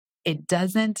It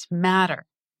doesn't matter.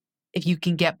 If you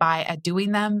can get by at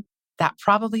doing them, that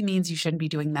probably means you shouldn't be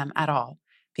doing them at all.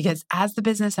 Because as the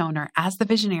business owner, as the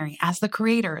visionary, as the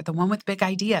creator, the one with big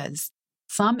ideas,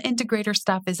 some integrator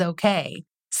stuff is okay.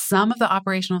 Some of the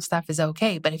operational stuff is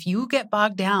okay. But if you get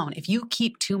bogged down, if you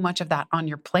keep too much of that on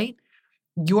your plate,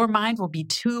 your mind will be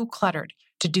too cluttered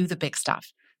to do the big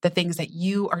stuff, the things that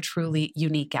you are truly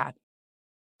unique at.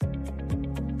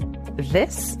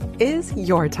 This is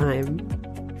your time.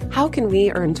 How can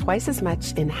we earn twice as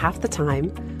much in half the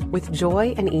time with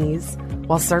joy and ease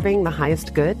while serving the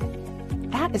highest good?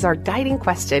 That is our guiding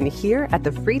question here at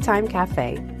the Free Time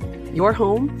Cafe, your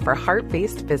home for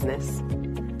heart-based business.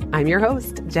 I'm your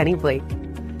host, Jenny Blake.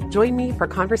 Join me for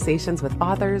conversations with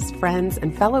authors, friends,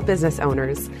 and fellow business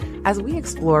owners as we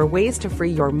explore ways to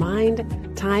free your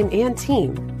mind, time, and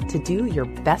team to do your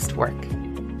best work.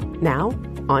 Now,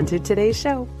 on to today's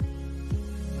show.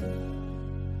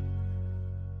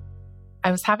 I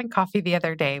was having coffee the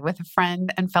other day with a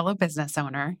friend and fellow business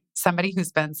owner, somebody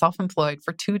who's been self-employed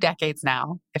for 2 decades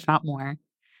now, if not more.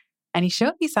 And he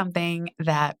showed me something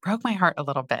that broke my heart a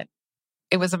little bit.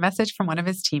 It was a message from one of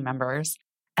his team members,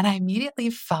 and I immediately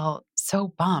felt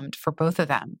so bummed for both of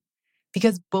them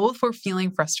because both were feeling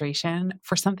frustration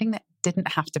for something that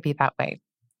didn't have to be that way.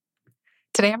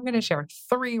 Today, I'm going to share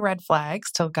 3 red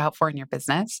flags to look out for in your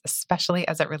business, especially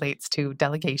as it relates to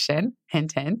delegation,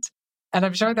 hint, hint. And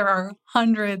I'm sure there are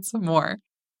hundreds more.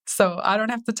 So I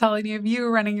don't have to tell any of you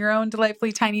running your own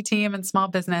delightfully tiny team and small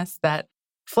business that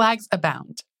flags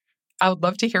abound. I would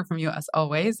love to hear from you as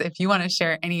always. If you want to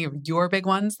share any of your big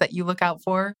ones that you look out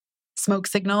for, smoke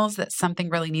signals that something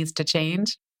really needs to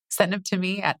change, send them to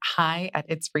me at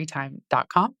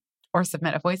hi@itsfreetime.com or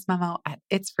submit a voice memo at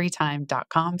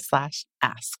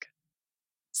itsfreetime.com/ask.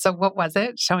 So what was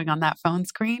it showing on that phone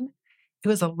screen? It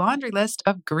was a laundry list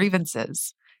of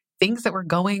grievances. Things that were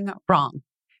going wrong,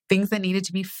 things that needed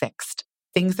to be fixed,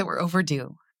 things that were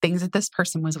overdue, things that this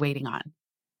person was waiting on.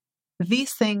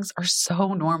 These things are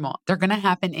so normal. They're going to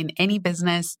happen in any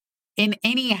business, in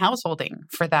any householding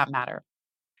for that matter.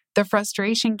 The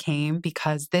frustration came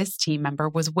because this team member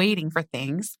was waiting for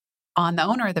things on the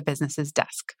owner of the business's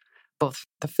desk, both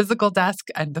the physical desk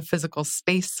and the physical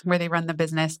space where they run the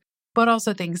business, but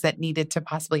also things that needed to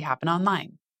possibly happen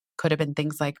online. Could have been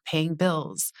things like paying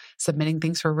bills, submitting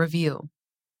things for review.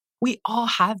 We all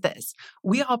have this.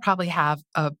 We all probably have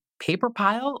a paper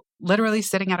pile literally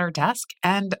sitting at our desk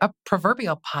and a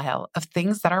proverbial pile of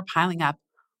things that are piling up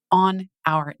on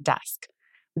our desk.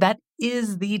 That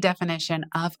is the definition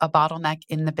of a bottleneck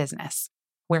in the business,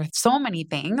 where so many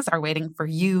things are waiting for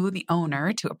you, the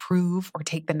owner, to approve or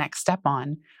take the next step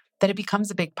on, that it becomes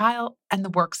a big pile and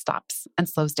the work stops and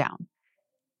slows down.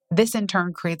 This in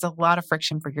turn creates a lot of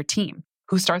friction for your team,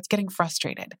 who starts getting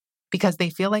frustrated because they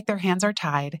feel like their hands are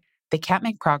tied, they can't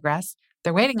make progress,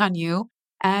 they're waiting on you,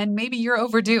 and maybe you're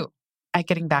overdue at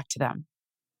getting back to them.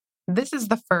 This is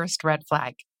the first red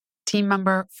flag, team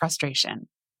member frustration.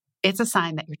 It's a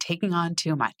sign that you're taking on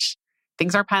too much.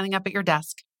 Things are piling up at your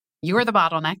desk, you are the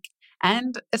bottleneck,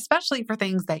 and especially for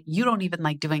things that you don't even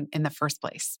like doing in the first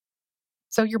place.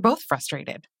 So you're both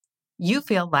frustrated. You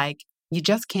feel like you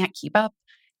just can't keep up.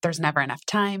 There's never enough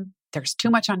time, there's too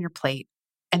much on your plate,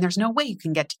 and there's no way you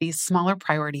can get to these smaller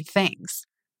priority things.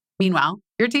 Meanwhile,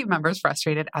 your team member is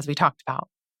frustrated, as we talked about.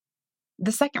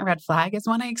 The second red flag is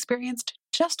one I experienced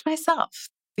just myself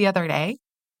the other day,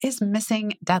 is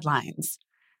missing deadlines.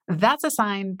 That's a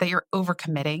sign that you're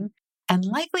overcommitting, and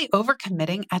likely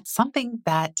overcommitting at something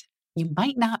that you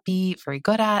might not be very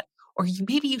good at, or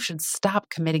maybe you should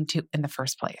stop committing to in the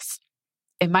first place.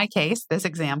 In my case, this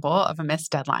example of a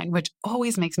missed deadline, which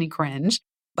always makes me cringe,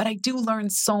 but I do learn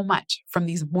so much from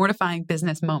these mortifying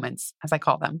business moments, as I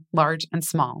call them, large and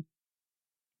small.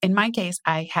 In my case,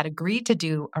 I had agreed to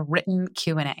do a written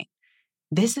Q&A.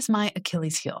 This is my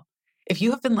Achilles heel. If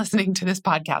you have been listening to this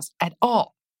podcast at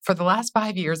all for the last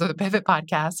 5 years of the Pivot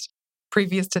podcast,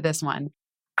 previous to this one,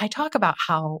 I talk about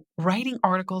how writing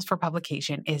articles for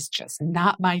publication is just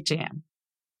not my jam.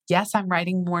 Yes, I'm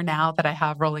writing more now that I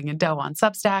have Rolling in Dough on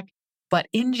Substack, but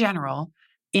in general,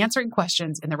 answering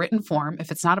questions in the written form, if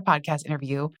it's not a podcast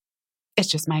interview, it's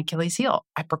just my Achilles heel.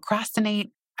 I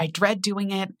procrastinate, I dread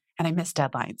doing it, and I miss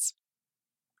deadlines.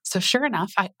 So sure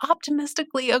enough, I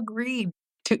optimistically agreed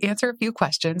to answer a few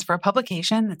questions for a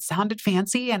publication that sounded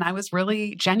fancy and I was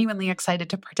really genuinely excited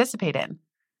to participate in.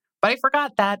 But I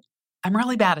forgot that I'm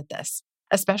really bad at this,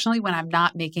 especially when I'm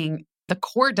not making the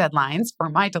core deadlines for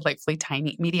my delightfully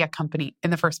tiny media company in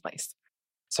the first place.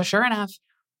 So sure enough,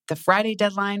 the Friday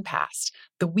deadline passed.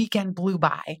 The weekend blew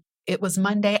by. It was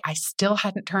Monday. I still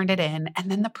hadn't turned it in.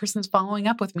 And then the person's following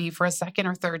up with me for a second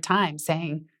or third time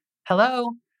saying,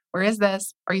 Hello, where is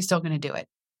this? Are you still going to do it?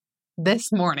 This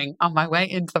morning on my way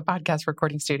into the podcast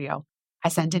recording studio, I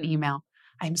sent an email.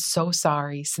 I'm so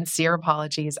sorry. Sincere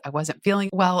apologies. I wasn't feeling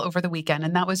well over the weekend,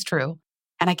 and that was true.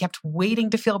 And I kept waiting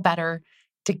to feel better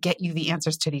to get you the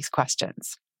answers to these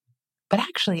questions. But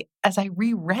actually, as I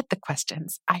reread the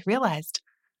questions, I realized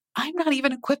I'm not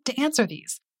even equipped to answer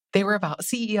these. They were about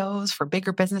CEOs for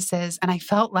bigger businesses, and I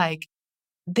felt like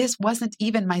this wasn't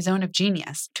even my zone of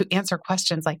genius to answer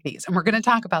questions like these. And we're going to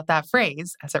talk about that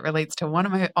phrase as it relates to one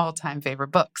of my all-time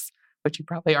favorite books, which you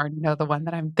probably already know the one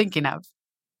that I'm thinking of.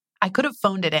 I could have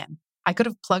phoned it in. I could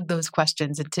have plugged those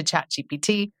questions into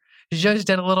ChatGPT, zhuzhed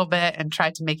it a little bit, and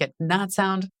tried to make it not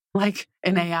sound like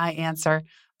an AI answer,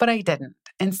 but I didn't.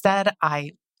 Instead,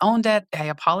 I owned it. I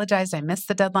apologized. I missed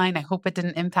the deadline. I hope it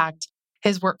didn't impact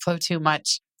his workflow too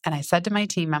much. And I said to my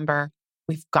team member,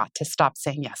 we've got to stop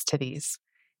saying yes to these.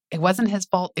 It wasn't his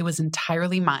fault. It was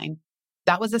entirely mine.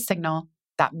 That was a signal,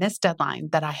 that missed deadline,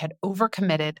 that I had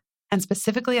overcommitted, and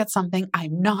specifically at something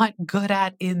I'm not good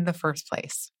at in the first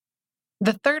place.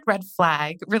 The third red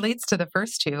flag relates to the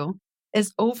first two,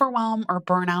 is overwhelm or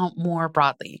burnout more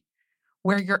broadly,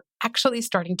 where you're actually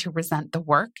starting to resent the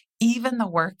work, even the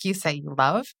work you say you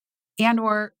love, and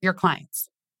or your clients,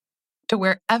 to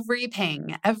where every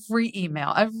ping, every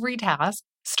email, every task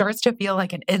starts to feel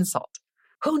like an insult.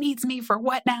 Who needs me for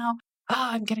what now? Oh,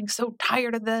 I'm getting so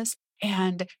tired of this.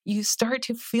 And you start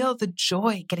to feel the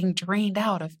joy getting drained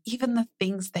out of even the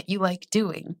things that you like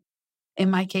doing.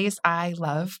 In my case, I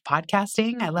love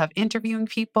podcasting. I love interviewing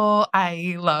people.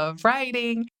 I love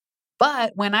writing.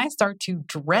 But when I start to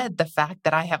dread the fact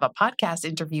that I have a podcast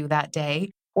interview that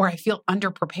day, or I feel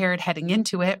underprepared heading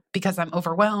into it because I'm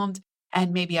overwhelmed,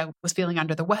 and maybe I was feeling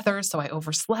under the weather, so I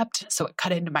overslept, so it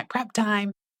cut into my prep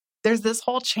time. There's this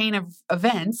whole chain of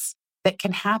events that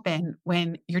can happen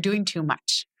when you're doing too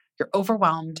much. You're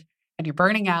overwhelmed and you're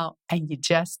burning out and you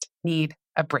just need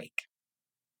a break.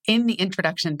 In the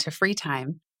introduction to Free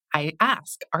Time, I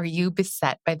ask, are you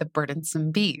beset by the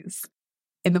burdensome bees?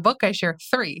 In the book, I share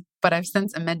 3, but I've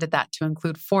since amended that to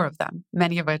include 4 of them,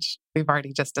 many of which we've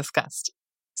already just discussed.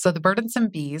 So the burdensome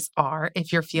bees are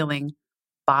if you're feeling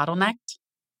bottlenecked,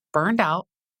 burned out,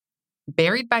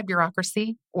 buried by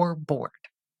bureaucracy, or bored.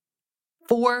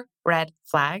 4 red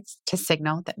flags to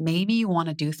signal that maybe you want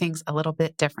to do things a little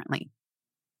bit differently.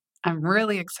 I'm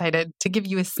really excited to give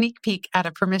you a sneak peek at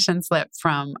a permission slip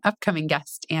from upcoming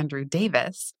guest Andrew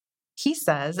Davis. He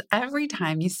says, every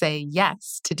time you say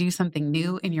yes to do something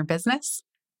new in your business,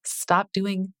 stop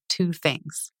doing 2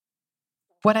 things.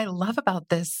 What I love about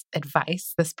this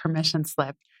advice, this permission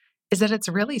slip, is that it's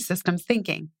really systems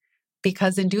thinking.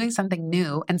 Because in doing something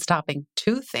new and stopping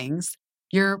 2 things,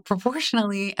 you're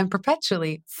proportionally and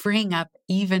perpetually freeing up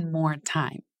even more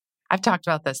time. I've talked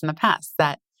about this in the past,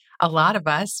 that a lot of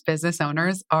us business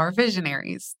owners are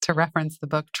visionaries. To reference the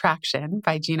book Traction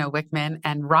by Gino Wickman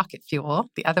and Rocket Fuel,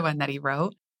 the other one that he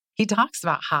wrote, he talks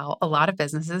about how a lot of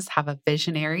businesses have a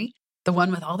visionary, the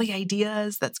one with all the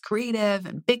ideas that's creative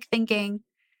and big thinking,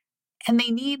 and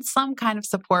they need some kind of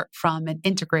support from an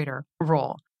integrator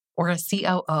role or a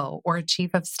COO or a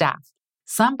chief of staff,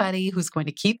 somebody who's going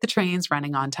to keep the trains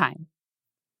running on time.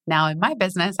 Now, in my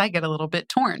business, I get a little bit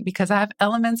torn because I have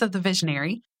elements of the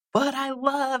visionary, but I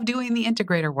love doing the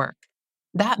integrator work.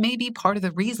 That may be part of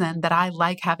the reason that I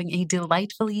like having a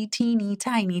delightfully teeny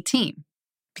tiny team,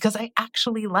 because I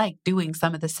actually like doing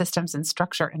some of the systems and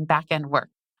structure and back-end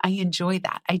work. I enjoy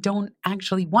that. I don't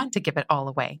actually want to give it all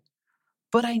away,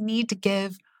 but I need to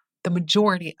give the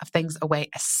majority of things away,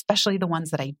 especially the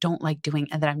ones that I don't like doing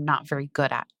and that I'm not very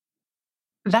good at.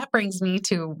 That brings me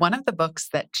to one of the books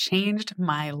that changed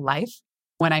my life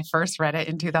when I first read it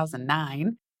in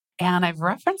 2009, and I've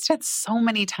referenced it so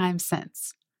many times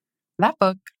since. That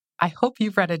book, I hope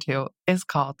you've read it too, is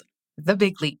called The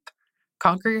Big Leap: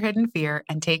 Conquer Your Hidden Fear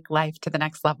and Take Life to the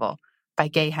Next Level by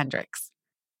Gay Hendricks.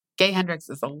 Gay Hendricks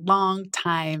is a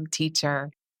long-time teacher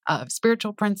of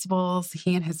spiritual principles.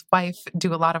 He and his wife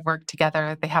do a lot of work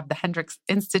together. They have the Hendricks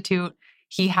Institute.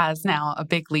 He has now a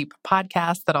Big Leap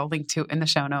podcast that I'll link to in the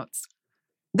show notes.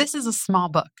 This is a small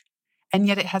book, and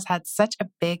yet it has had such a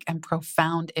big and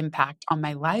profound impact on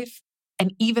my life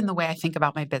and even the way I think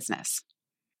about my business.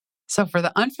 So for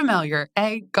the unfamiliar,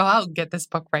 go out and get this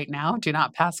book right now. Do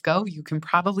not pass go. You can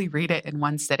probably read it in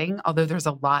one sitting, although there's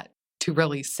a lot to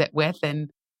really sit with and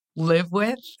live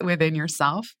with within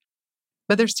yourself.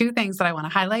 But there's 2 things that I want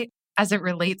to highlight as it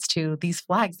relates to these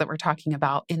flags that we're talking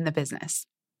about in the business.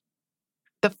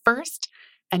 The first,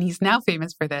 and he's now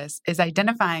famous for this, is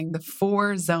identifying the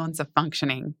 4 zones of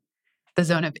functioning: the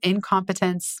zone of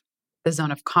incompetence, the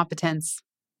zone of competence,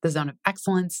 the zone of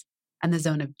excellence, and the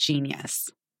zone of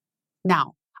genius.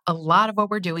 Now, a lot of what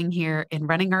we're doing here in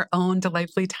running our own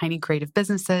delightfully tiny creative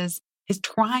businesses is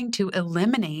trying to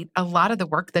eliminate a lot of the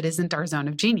work that isn't our zone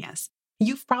of genius.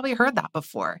 You've probably heard that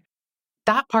before.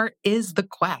 That part is the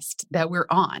quest that we're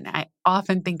on. I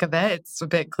often think of it, it's a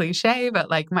bit cliche,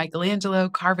 but like Michelangelo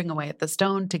carving away at the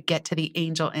stone to get to the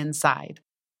angel inside.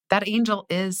 That angel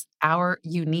is our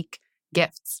unique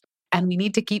gifts. And we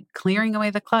need to keep clearing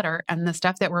away the clutter and the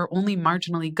stuff that we're only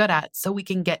marginally good at so we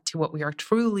can get to what we are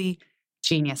truly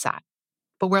genius at.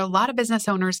 But where a lot of business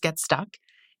owners get stuck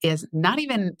is not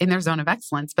even in their zone of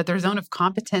excellence, but their zone of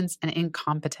competence and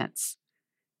incompetence.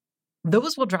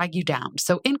 Those will drag you down.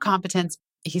 So incompetence,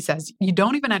 he says, you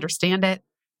don't even understand it,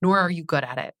 nor are you good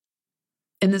at it.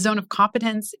 In the zone of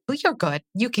competence, well, you're good,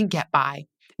 you can get by,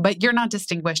 but you're not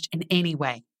distinguished in any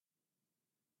way.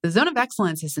 The zone of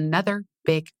excellence is another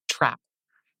big trap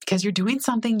because you're doing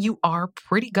something you are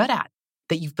pretty good at,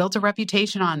 that you've built a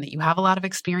reputation on, that you have a lot of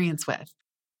experience with.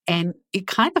 And it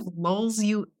kind of lulls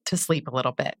you to sleep a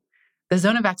little bit. The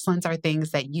zone of excellence are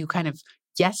things that you kind of,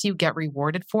 yes, you get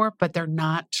rewarded for, but they're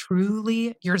not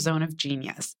truly your zone of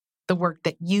genius. The work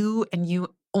that you and you,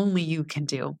 only you can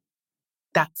do.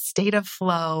 That state of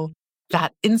flow,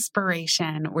 that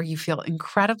inspiration where you feel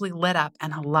incredibly lit up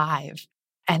and alive,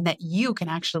 and that you can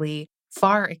actually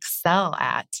far excel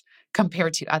at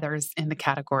compared to others in the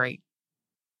category.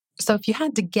 So if you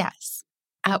had to guess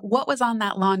at what was on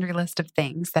that laundry list of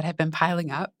things that had been piling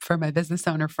up for my business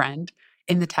owner friend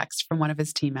in the text from one of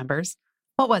his team members,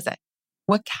 what was it?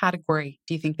 What category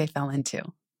do you think they fell into?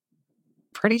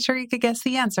 Pretty sure you could guess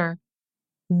the answer.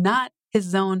 Not his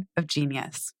zone of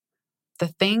genius. The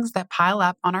things that pile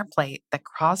up on our plate that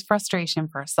cause frustration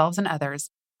for ourselves and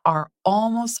others are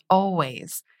almost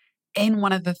always in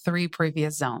one of the three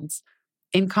previous zones: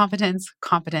 incompetence,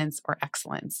 competence, or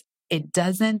excellence. It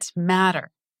doesn't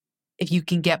matter. If you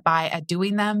can get by at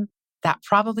doing them, that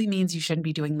probably means you shouldn't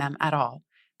be doing them at all.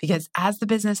 Because as the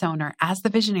business owner, as the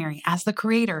visionary, as the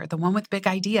creator, the one with big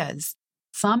ideas,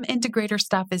 some integrator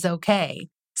stuff is okay.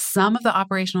 Some of the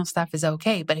operational stuff is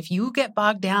okay. But if you get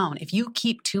bogged down, if you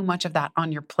keep too much of that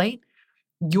on your plate,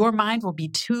 your mind will be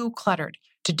too cluttered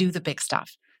to do the big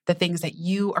stuff, the things that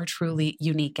you are truly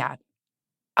unique at.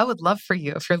 I would love for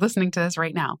you, if you're listening to this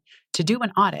right now, to do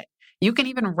an audit. You can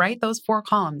even write those 4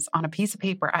 columns on a piece of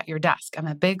paper at your desk. I'm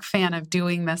a big fan of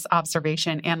doing this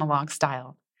observation analog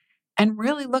style. And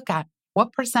really look at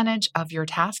what percentage of your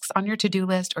tasks on your to-do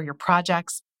list or your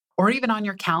projects, or even on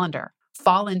your calendar,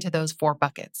 fall into those 4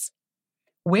 buckets.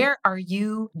 Where are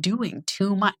you doing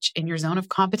too much in your zone of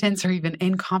competence or even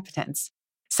incompetence?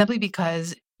 Simply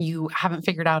because you haven't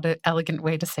figured out an elegant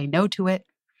way to say no to it,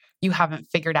 you haven't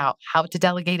figured out how to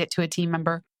delegate it to a team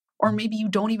member, or maybe you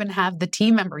don't even have the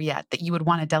team member yet that you would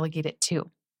want to delegate it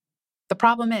to. The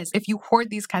problem is, if you hoard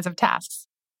these kinds of tasks,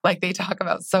 like they talk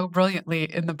about so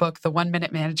brilliantly in the book, The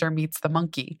 1-Minute Manager Meets the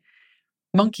Monkey,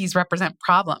 monkeys represent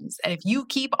problems. And if you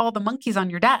keep all the monkeys on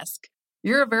your desk,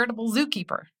 you're a veritable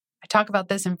zookeeper. I talk about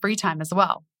this in free time as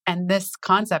well. And this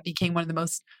concept became one of the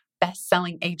most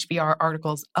best-selling HBR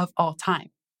articles of all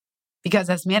time. Because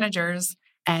as managers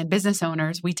and business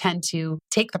owners, we tend to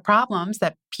take the problems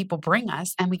that people bring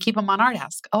us and we keep them on our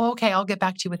desk. Oh, okay, I'll get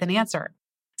back to you with an answer.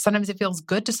 Sometimes it feels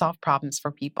good to solve problems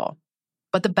for people.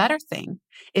 But the better thing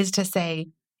is to say,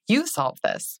 you solve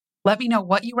this. Let me know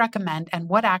what you recommend and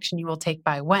what action you will take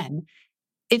by when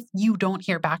if you don't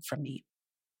hear back from me.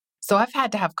 So I've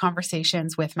had to have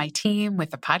conversations with my team, with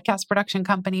the podcast production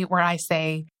company, where I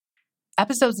say,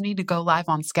 episodes need to go live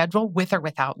on schedule with or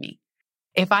without me.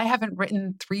 If I haven't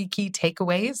written 3 key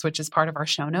takeaways, which is part of our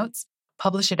show notes,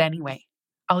 publish it anyway.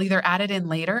 I'll either add it in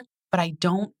later, but I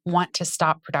don't want to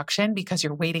stop production because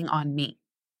you're waiting on me.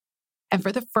 And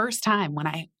for the first time, when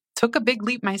I took a big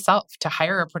leap myself to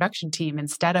hire a production team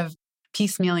instead of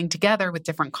piecemealing together with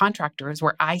different contractors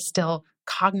where I still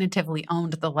cognitively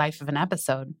owned the life of an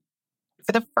episode,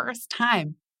 for the first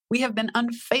time, we have been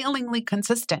unfailingly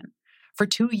consistent for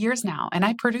 2 years now, and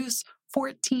I produce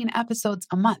 14 episodes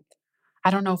a month. I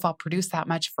don't know if I'll produce that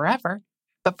much forever,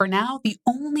 but for now, the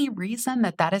only reason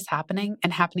that is happening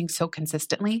and happening so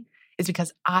consistently is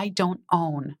because I don't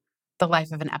own the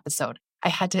life of an episode. I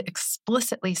had to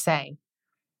explicitly say,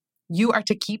 you are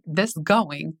to keep this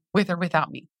going with or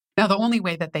without me. Now, the only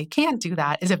way that they can do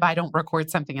that is if I don't record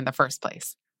something in the first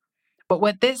place. But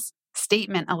what this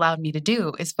statement allowed me to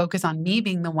do is focus on me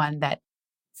being the one that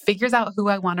figures out who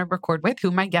I want to record with, who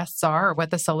my guests are, or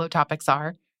what the solo topics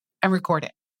are, and record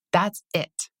it. That's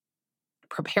it.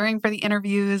 Preparing for the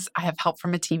interviews, I have help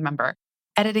from a team member.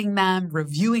 Editing them,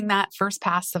 reviewing that first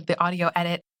pass of the audio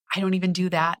edit, I don't even do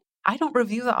that. I don't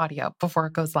review the audio before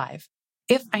it goes live.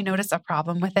 If I notice a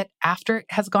problem with it after it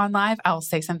has gone live, I'll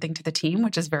say something to the team,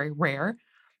 which is very rare.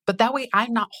 But that way,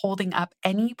 I'm not holding up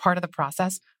any part of the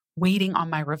process waiting on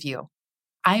my review.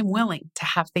 I'm willing to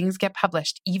have things get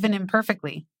published, even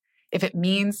imperfectly, if it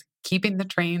means keeping the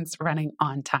trains running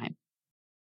on time.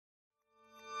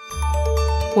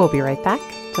 We'll be right back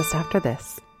just after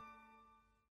this.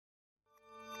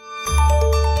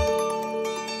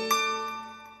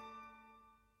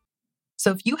 So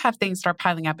if you have things start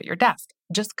piling up at your desk,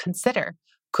 just consider,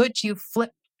 could you flip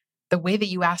the way that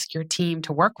you ask your team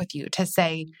to work with you to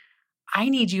say, I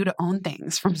need you to own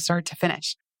things from start to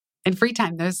finish. In free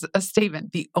time, there's a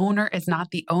statement, the owner is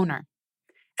not the owner.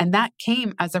 And that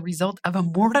came as a result of a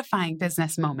mortifying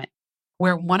business moment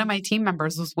where one of my team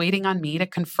members was waiting on me to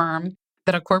confirm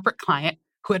that a corporate client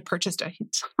who had purchased a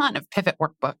ton of pivot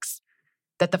workbooks,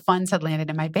 that the funds had landed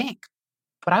in my bank.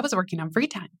 But I was working on free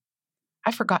time.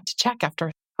 I forgot to check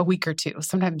after a week or two.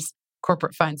 Sometimes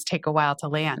corporate funds take a while to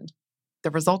land.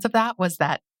 The result of that was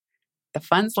that the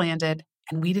funds landed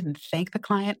and we didn't thank the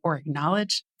client or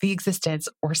acknowledge the existence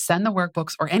or send the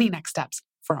workbooks or any next steps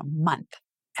for a month.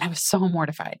 And I was so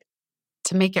mortified.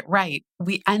 To make it right,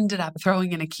 we ended up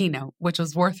throwing in a keynote, which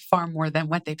was worth far more than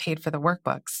what they paid for the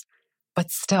workbooks. But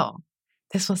still,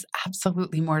 this was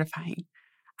absolutely mortifying.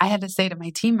 I had to say to my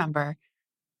team member,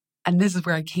 and this is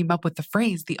where I came up with the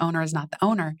phrase, the owner is not the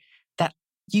owner, that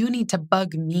you need to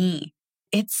bug me.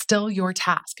 It's still your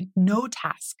task. No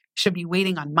task should be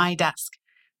waiting on my desk.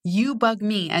 You bug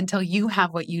me until you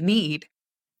have what you need,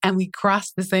 and we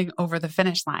cross this thing over the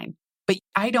finish line. But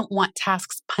I don't want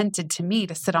tasks punted to me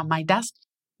to sit on my desk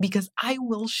because I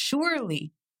will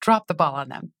surely drop the ball on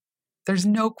them. There's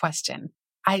no question.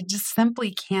 I just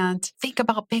simply can't think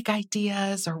about big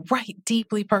ideas or write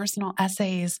deeply personal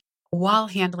essays while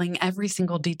handling every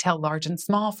single detail, large and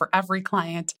small, for every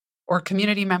client or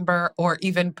community member or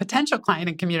even potential client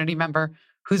and community member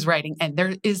who's writing. And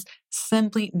there is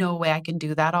simply no way I can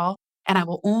do that all. And I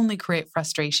will only create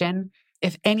frustration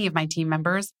if any of my team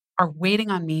members are waiting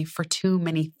on me for too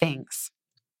many things.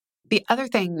 The other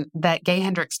thing that Gay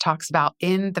Hendricks talks about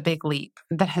in The Big Leap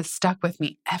that has stuck with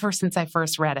me ever since I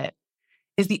first read it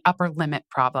is the upper limit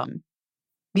problem.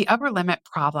 The upper limit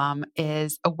problem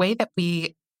is a way that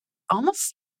we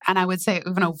almost, and I would say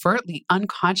even overtly,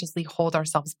 unconsciously hold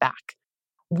ourselves back.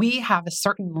 We have a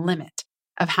certain limit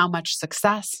of how much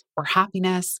success or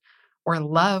happiness or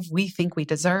love we think we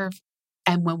deserve.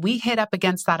 And when we hit up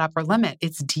against that upper limit,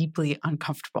 it's deeply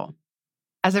uncomfortable.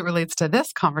 As it relates to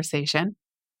this conversation,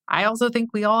 I also think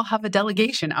we all have a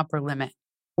delegation upper limit.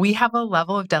 We have a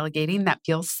level of delegating that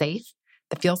feels safe,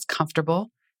 that feels comfortable,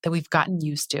 that we've gotten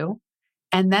used to.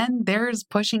 And then there's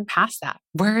pushing past that,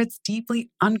 where it's deeply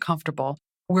uncomfortable,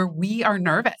 where we are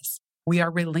nervous, we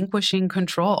are relinquishing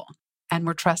control, and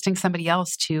we're trusting somebody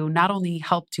else to not only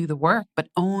help do the work, but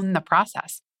own the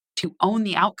process, to own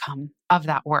the outcome of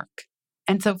that work.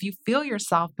 And so if you feel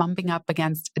yourself bumping up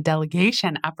against a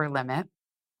delegation upper limit,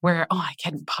 where, I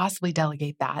couldn't possibly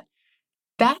delegate that,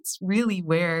 that's really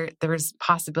where there's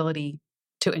possibility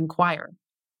to inquire.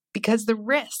 Because the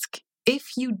risk,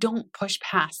 if you don't push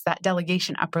past that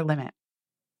delegation upper limit,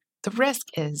 the risk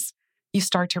is you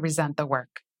start to resent the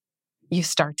work. You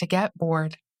start to get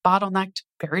bored, bottlenecked,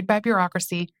 buried by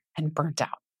bureaucracy, and burnt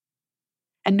out.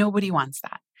 And nobody wants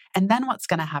that. And then what's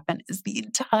going to happen is the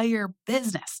entire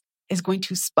business is going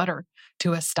to sputter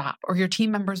to a stop, or your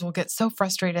team members will get so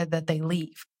frustrated that they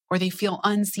leave, or they feel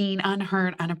unseen,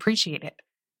 unheard, unappreciated.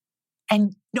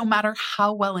 And no matter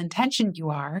how well-intentioned you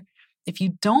are, if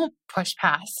you don't push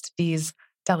past these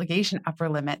delegation upper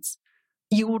limits,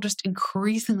 you will just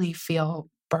increasingly feel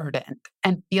burdened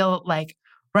and feel like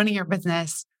running your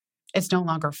business is no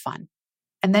longer fun.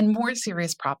 And then more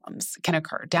serious problems can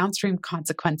occur, downstream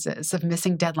consequences of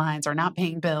missing deadlines or not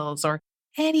paying bills or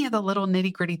any of the little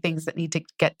nitty-gritty things that need to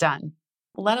get done,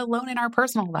 let alone in our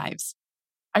personal lives.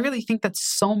 I really think that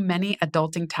so many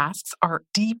adulting tasks are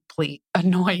deeply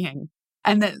annoying,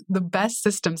 and that the best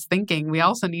systems thinking we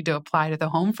also need to apply to the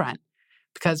home front,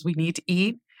 because we need to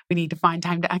eat, we need to find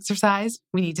time to exercise,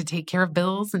 we need to take care of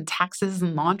bills and taxes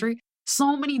and laundry.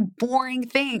 So many boring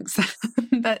things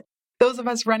that those of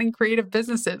us running creative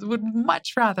businesses would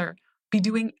much rather be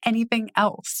doing anything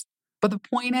else. But the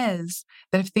point is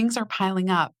that if things are piling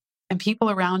up and people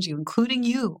around you, including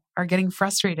you, are getting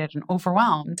frustrated and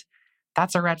overwhelmed,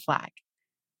 that's a red flag.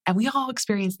 And we all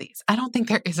experience these. I don't think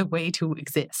there is a way to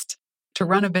exist, to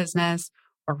run a business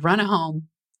or run a home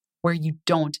where you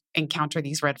don't encounter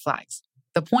these red flags.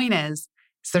 The point is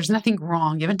there's nothing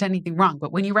wrong. You haven't done anything wrong.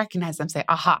 But when you recognize them, say,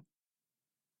 aha,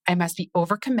 I must be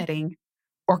overcommitting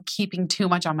or keeping too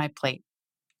much on my plate.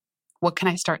 What can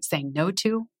I start saying no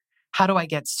to? How do I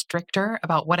get stricter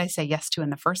about what I say yes to in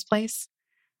the first place?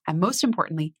 And most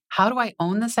importantly, how do I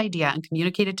own this idea and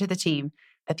communicate it to the team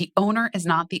that the owner is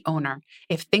not the owner?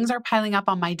 If things are piling up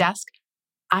on my desk,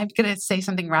 I'm going to say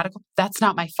something radical. That's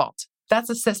not my fault. That's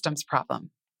a systems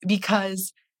problem,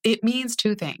 because it means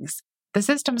two things. The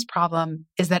systems problem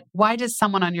is that why does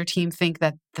someone on your team think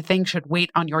that the thing should wait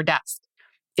on your desk?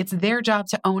 It's their job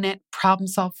to own it, problem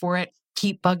solve for it,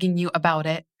 keep bugging you about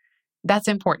it. That's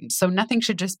important. So nothing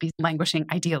should just be languishing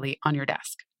ideally on your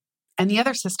desk. And the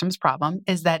other systems problem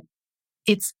is that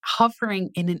it's hovering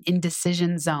in an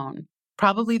indecision zone.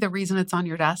 Probably the reason it's on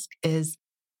your desk is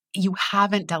you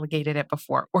haven't delegated it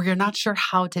before, or you're not sure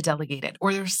how to delegate it,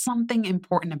 or there's something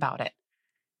important about it.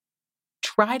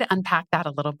 Try to unpack that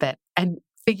a little bit and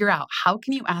figure out how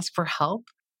can you ask for help,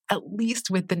 at least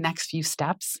with the next few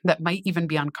steps that might even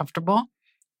be uncomfortable,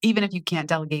 even if you can't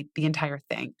delegate the entire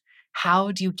thing.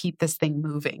 How do you keep this thing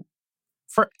moving?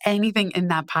 For anything in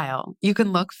that pile, you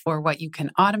can look for what you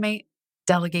can automate,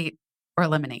 delegate, or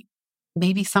eliminate.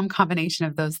 Maybe some combination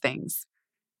of those things.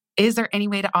 Is there any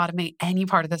way to automate any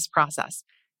part of this process?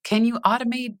 Can you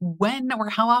automate when or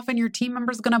how often your team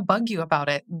member is going to bug you about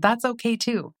it? That's okay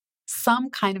too. Some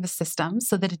kind of a system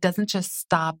so that it doesn't just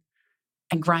stop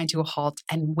and grind to a halt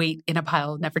and wait in a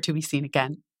pile never to be seen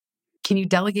again. Can you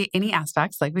delegate any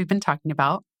aspects like we've been talking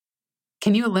about?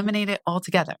 Can you eliminate it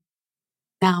altogether?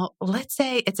 Now, let's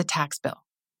say it's a tax bill.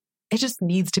 It just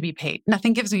needs to be paid.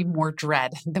 Nothing gives me more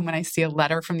dread than when I see a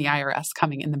letter from the IRS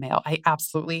coming in the mail. I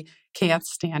absolutely can't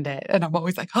stand it. And I'm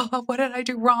always like, oh, what did I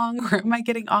do wrong? Or am I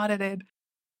getting audited?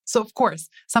 So of course,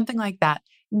 something like that,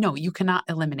 no, you cannot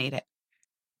eliminate it.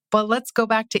 But let's go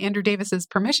back to Andrew Davis's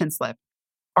permission slip.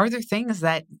 Are there things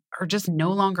that are just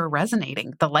no longer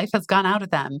resonating? The life has gone out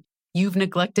of them. You've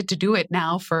neglected to do it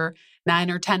now for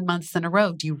 9 or 10 months in a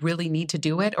row. Do you really need to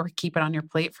do it or keep it on your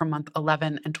plate for month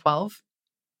 11 and 12?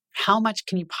 How much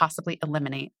can you possibly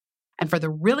eliminate? And for the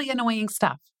really annoying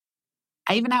stuff,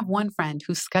 I even have one friend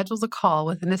who schedules a call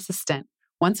with an assistant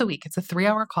once a week. It's a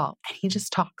 3-hour call and he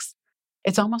just talks.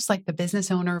 It's almost like the business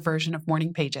owner version of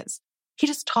morning pages. He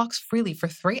just talks freely for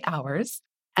 3 hours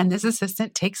and this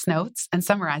assistant takes notes and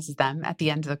summarizes them at the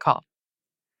end of the call.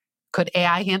 Could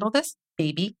AI handle this?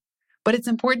 Maybe. But it's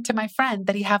important to my friend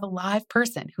that he have a live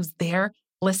person who's there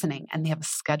listening and they have a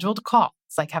scheduled call.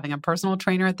 It's like having a personal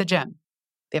trainer at the gym.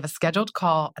 They have a scheduled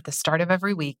call at the start of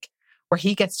every week where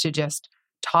he gets to just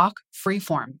talk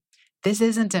freeform. This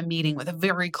isn't a meeting with a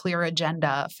very clear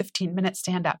agenda, 15-minute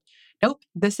stand-up. Nope,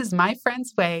 this is my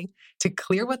friend's way to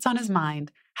clear what's on his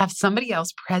mind, have somebody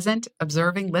else present,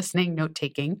 observing, listening,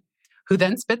 note-taking, who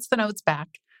then spits the notes back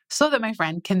so that my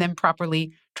friend can then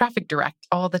properly traffic direct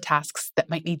all the tasks that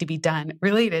might need to be done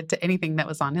related to anything that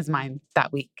was on his mind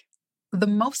that week. The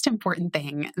most important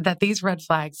thing that these red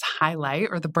flags highlight,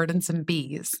 or the burdensome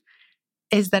Bs,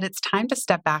 is that it's time to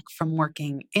step back from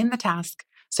working in the task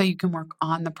so you can work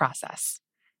on the process.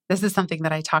 This is something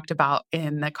that I talked about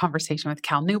in the conversation with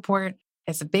Cal Newport.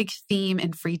 It's a big theme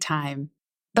in free time.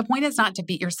 The point is not to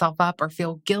beat yourself up or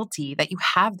feel guilty that you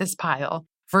have this pile,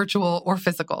 virtual or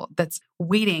physical, that's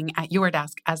waiting at your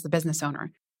desk as the business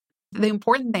owner. The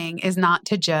important thing is not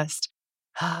to just,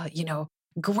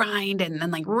 grind and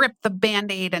then rip the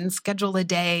Band-Aid and schedule a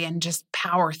day and just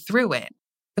power through it.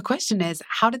 The question is,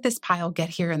 how did this pile get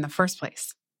here in the first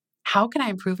place? How can I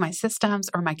improve my systems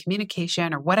or my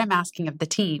communication or what I'm asking of the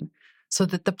team so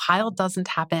that the pile doesn't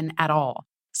happen at all?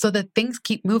 So that things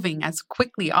keep moving as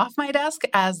quickly off my desk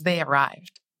as they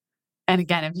arrived. And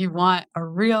again, if you want a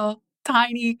real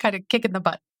tiny kind of kick in the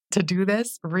butt to do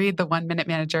this, read The 1 Minute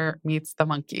Manager Meets the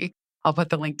Monkey. I'll put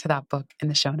the link to that book in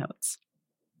the show notes.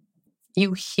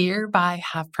 You hereby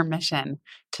have permission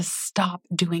to stop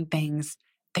doing things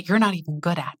that you're not even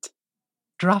good at.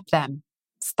 Drop them.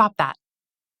 Stop that.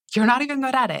 You're not even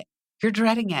good at it. You're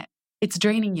dreading it. It's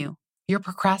draining you. You're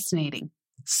procrastinating.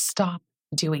 Stop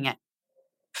doing it.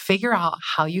 Figure out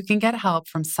how you can get help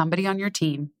from somebody on your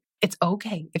team. It's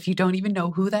okay if you don't even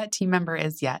know who that team member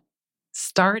is yet.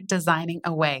 Start designing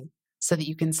a way so that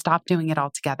you can stop doing it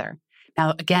altogether.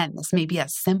 Now, again, this may be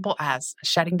as simple as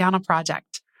shutting down a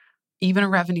project, even a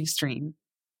revenue stream.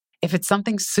 If it's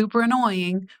something super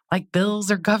annoying, like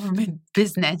bills or government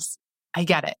business, I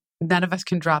get it. None of us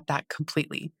can drop that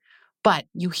completely. But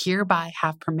you hereby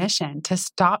have permission to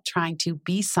stop trying to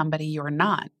be somebody you're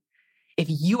not. If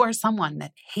you are someone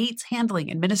that hates handling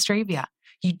administrivia,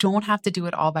 you don't have to do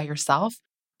it all by yourself,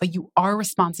 but you are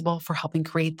responsible for helping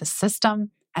create the system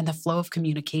and the flow of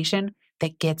communication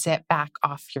that gets it back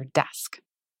off your desk.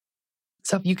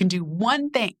 So if you can do one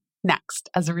thing next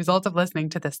as a result of listening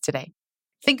to this today,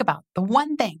 think about the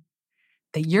one thing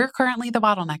that you're currently the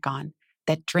bottleneck on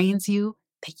that drains you,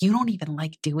 that you don't even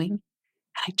like doing?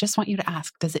 And I just want you to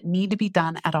ask, does it need to be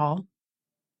done at all?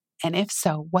 And if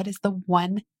so, what is the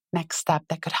one next step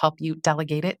that could help you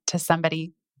delegate it to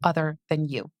somebody other than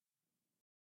you?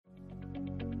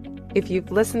 If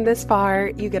you've listened this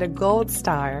far, you get a gold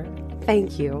star.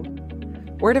 Thank you.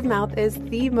 Word of mouth is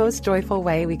the most joyful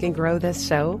way we can grow this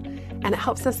show, and it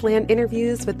helps us land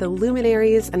interviews with the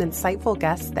luminaries and insightful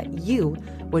guests that you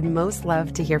would most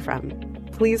love to hear from.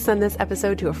 Please send this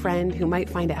episode to a friend who might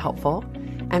find it helpful.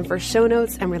 And for show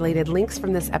notes and related links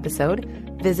from this episode,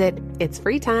 visit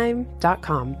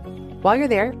itsfreetime.com. While you're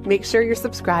there, make sure you're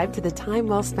subscribed to the Time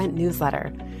Well Spent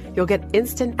newsletter. You'll get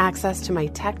instant access to my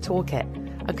tech toolkit,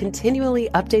 a continually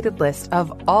updated list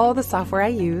of all the software I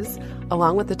use,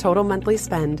 along with the total monthly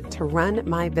spend to run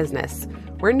my business,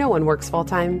 where no one works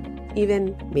full-time,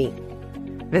 even me.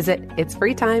 Visit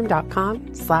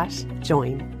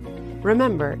itsfreetime.com/join.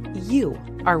 Remember, you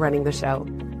are running the show.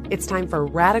 It's time for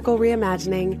radical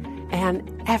reimagining, and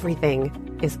everything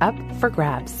is up for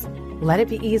grabs. Let it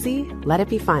be easy, let it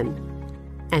be fun,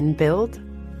 and build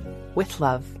with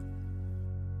love.